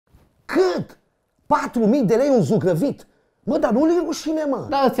Cât? 4.000 de lei un zugrăvit? Mă, dar nu le rușine, mă.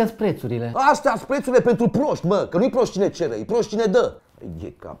 Da, astea-s prețurile. Astea-s prețurile pentru proști, mă, că nu-i proști cine cere, e proști cine dă. E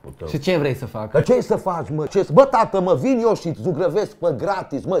capul tău. Și ce vrei să fac? Dar ce să faci, mă? Bă, tată, mă, vin eu și zugrăvesc, mă,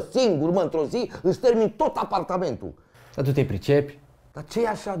 gratis, mă, singur, mă, într-o zi, îți termin tot apartamentul. Dar tu te pricepi? Dar ce e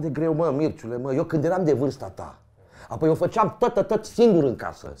așa de greu, mă, Mirciule, mă? Eu când eram de vârsta ta, apoi eu făceam tot singur în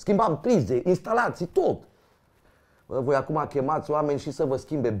casă. Schimbam prize, instalații, tot. Bă, voi acum chemați oameni și să vă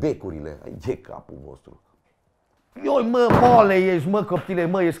schimbe becurile. E capul vostru. Ioi, mă, mole ești, mă, coptile,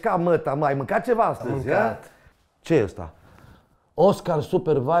 mă, ești ca măta, mai mâncat ceva astăzi, a? Ce e ăsta? Oscar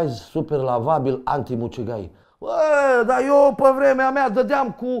Supervise, super lavabil, anti-mucigai. Bă, dar eu pe vremea mea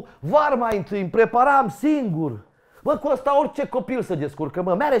dădeam cu var mai întâi, îmi preparam singur. Bă, cu ăsta orice copil se descurcă,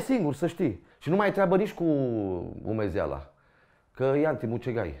 mă, mere singur, să știi. Și nu mai treabă nici cu umezeala, că e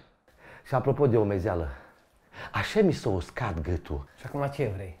anti-mucigai. Și apropo de umezeală, așa mi s-a uscat gâtul. Și acum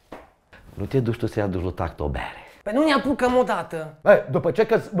ce vrei? Nu te duci tu să-i aduci lui tactă o bere? Păi nu ne apucăm odată. Bă, după ce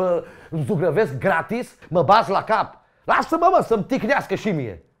că mă zugrăvesc gratis, mă baz la cap. Lasă-mă, mă, să-mi ticnească și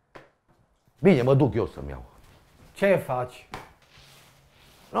mie. Bine, mă duc eu să-mi iau. Ce faci?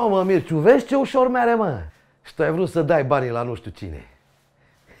 Nu, mă, Mirciu, vezi ce ușor mere, mă. Și tu ai vrut să dai banii la nu știu cine.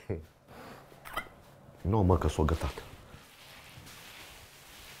 Nu, mă, că s-o gătat.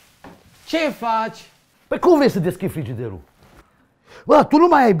 Ce faci? Păi cum vrei să deschizi frigiderul? Bă, tu nu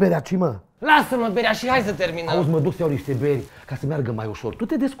mai ai berea, ci, mă. Lasă-mă berea și hai să terminăm. Auzi, mă duc să iau niște beri ca să meargă mai ușor. Tu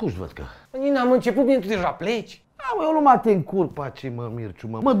te descurci, văd că. Nici n-am început, bine, tu deja pleci. Mă, eu nu mă te încurc, paci, mă, Mirciu,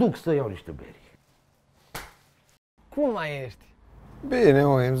 mă. Mă duc să iau niște beri. Cum mai ești? Bine,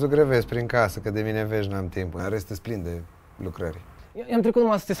 mă, îmi zugrăvesc prin casă, că de mine vezi n-am timp. În rest, îți plin de lucrări. Eu am trecut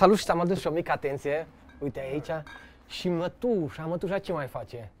numai să te salut și ți-am adus și o mică atenție. Uite aici. Și mătușa ce mai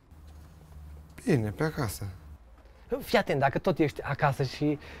face? Bine, pe acasă. Fii atent, dacă tot ești acasă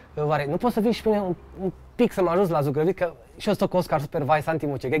și oare, nu poți să vii și pe mine un pic să mă ajuți la zugrăvit, că și eu sunt cu Oscar Supervise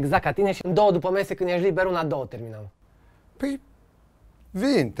anti-mucigai, exact ca tine și în 2 după mese când ești liber, 1-2 terminăm. Păi,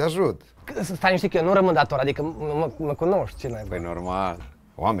 vin, te ajut. Stai niște că eu nu rămân dator, adică mă cunoști, ce n-ai. Păi normal,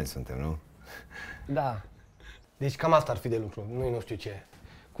 oameni suntem, nu? Da. Deci cam asta ar fi de lucru, nu știu ce.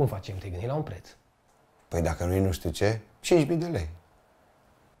 Cum facem? Te-ai gândit la un preț? Păi dacă nu știu ce, 5.000 de lei.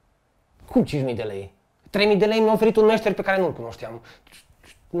 Cum 5.000 de lei? 3.000 de lei mi-a oferit un meșter pe care nu-l cunoșteam.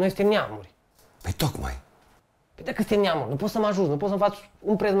 Noi suntem neamuri. Păi tocmai. Păi dacă suntem neamuri, nu poți să mă ajuți, nu poți să-mi faci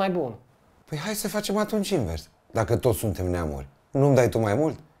un preț mai bun. Păi hai să facem atunci invers. Dacă toți suntem neamuri, nu-mi dai tu mai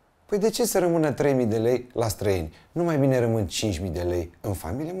mult? Păi de ce să rămână 3.000 de lei la străini? Nu mai bine rămân 5.000 de lei în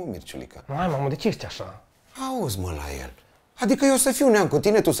familie, mă, Mirciulică? Hai, mamă, de ce ești așa? Auzi, mă, la el. Adică eu să fiu neam cu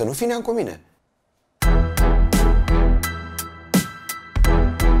tine, tu să nu fii neam cu mine.